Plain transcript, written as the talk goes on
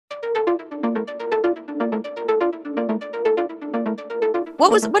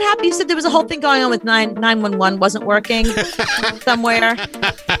What happened? You said there was a whole thing going on with 911 wasn't working somewhere.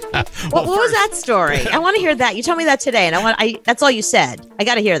 What was that story? I want to hear that. You told me that today, and that's all you said. I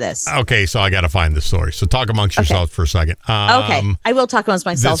got to hear this. Okay, so I got to find the story. So talk amongst yourselves for a second. Okay, I will talk amongst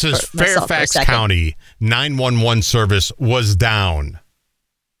myself. This is Fairfax County 911 service was down.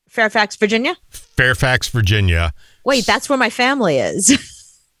 Fairfax, Virginia? Fairfax, Virginia. Wait, that's where my family is.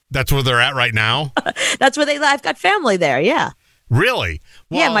 That's where they're at right now? That's where they live. I've got family there, yeah. Really?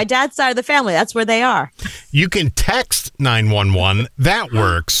 Well, yeah, my dad's side of the family. That's where they are. You can text 911. That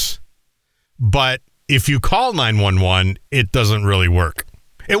works. But if you call 911, it doesn't really work.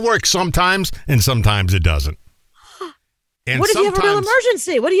 It works sometimes, and sometimes it doesn't. And what if you have a real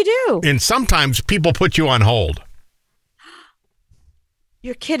emergency? What do you do? And sometimes people put you on hold.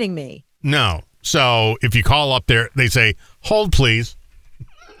 You're kidding me. No. So if you call up there, they say, hold, please.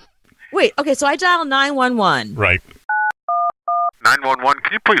 Wait, okay, so I dial 911. Right. 911,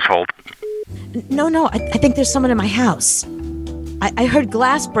 can you please hold? No, I think there's someone in my house. I heard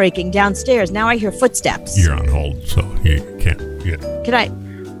glass breaking downstairs. Now I hear footsteps. You're on hold, so you can't. Yeah. Can I?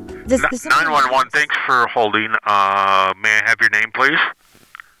 911, thanks for holding. May I have your name, please?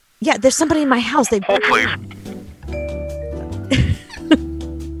 Yeah, there's somebody in my house. Hold, please.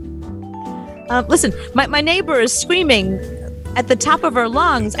 Listen, my neighbor is screaming at the top of her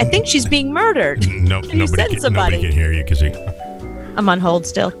lungs. I think she's being murdered. No, nobody can hear you because I'm on hold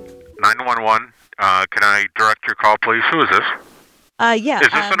still. 911, can I direct your call, please? Who is this? Yeah.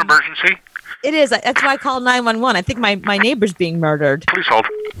 Is this an emergency? It is. That's why I called 911. I think my neighbor's being murdered. Please hold.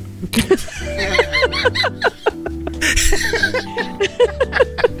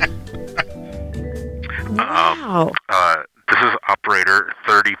 Wow. This is operator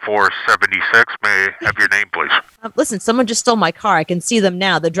 3476. May I have your name, please? Listen, someone just stole my car. I can see them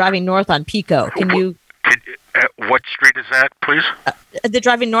now. They're driving north on Pico. What street is that, please? They're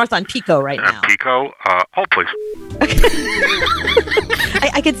driving north on Pico right now. Pico? Hold, please.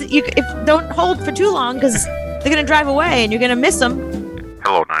 I can see you. Don't hold for too long because they're going to drive away and you're going to miss them.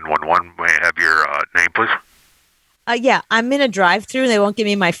 Hello, 911. May I have your name, please? Yeah, I'm in a drive-thru. They won't give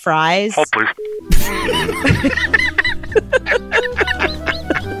me my fries. Hold, please.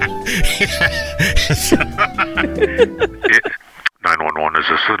 911, is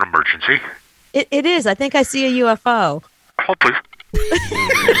this an emergency? It is. I think I see a UFO. Hold, please.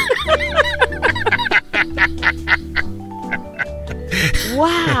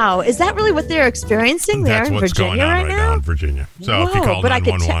 Wow. Is that really what they're experiencing there in Virginia right now? That's what's going on right now in Virginia. So if you call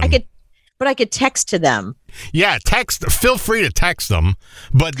 911. But I could text to them. Yeah, text. Feel free to text them.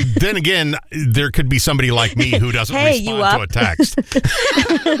 But then again, there could be somebody like me who doesn't respond to a text.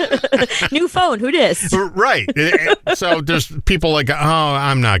 New phone. Who dis? Right. So there's people like,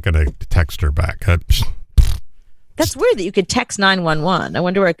 I'm not going to text her back. That's weird that you could text 911. I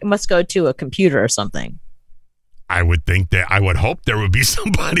wonder where it must go to a computer or something. I would think that. I would hope there would be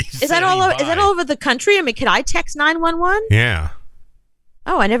somebody. Is that all over the country? I mean, could I text 911? Yeah.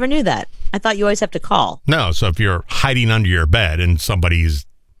 Oh, I never knew that. I thought you always have to call. No, so if you're hiding under your bed and somebody's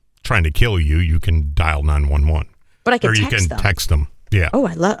trying to kill you, you can dial 911. But I can text them. Yeah. Oh,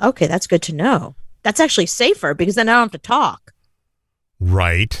 okay, that's good to know. That's actually safer because then I don't have to talk.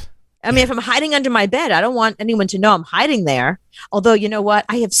 Right. I mean, if I'm hiding under my bed, I don't want anyone to know I'm hiding there. Although, you know what?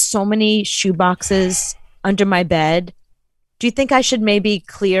 I have so many shoe boxes under my bed. Do you think I should maybe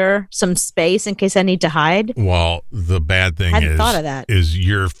clear some space in case I need to hide? Well, the bad thing thought of that. is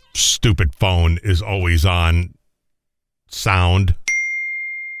your stupid phone is always on sound.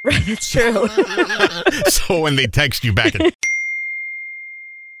 Right, that's true. So when they text you back and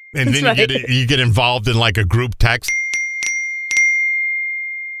then you get involved in like a group text.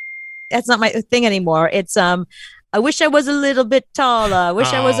 That's not my thing anymore. It's I wish I was a little bit taller. I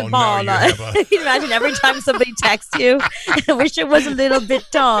wish I was a baller. Can you imagine every time somebody texts you? I wish I was a little bit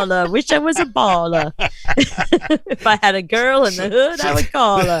taller. I wish I was a baller. If I had a girl in the hood, I would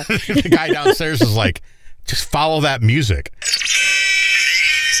call her. The guy downstairs is like, just follow that music.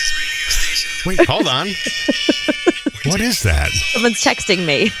 Wait, hold on. What is that? Someone's texting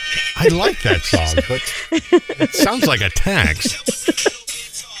me. I like that song, but it sounds like a text.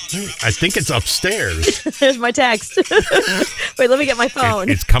 I think it's upstairs. There's my text. Wait, let me get my phone.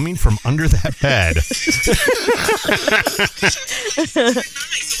 It's coming from under that bed.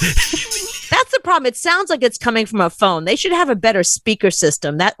 That's the problem. It sounds like it's coming from a phone. They should have a better speaker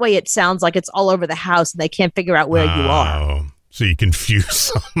system. That way it sounds like it's all over the house and they can't figure out where you are. So you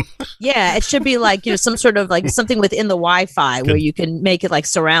confuse them. Yeah, it should be like, some sort of like something within the Wi-Fi where you can make it like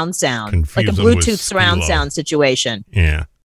surround sound. Like a Bluetooth surround sound situation. Yeah.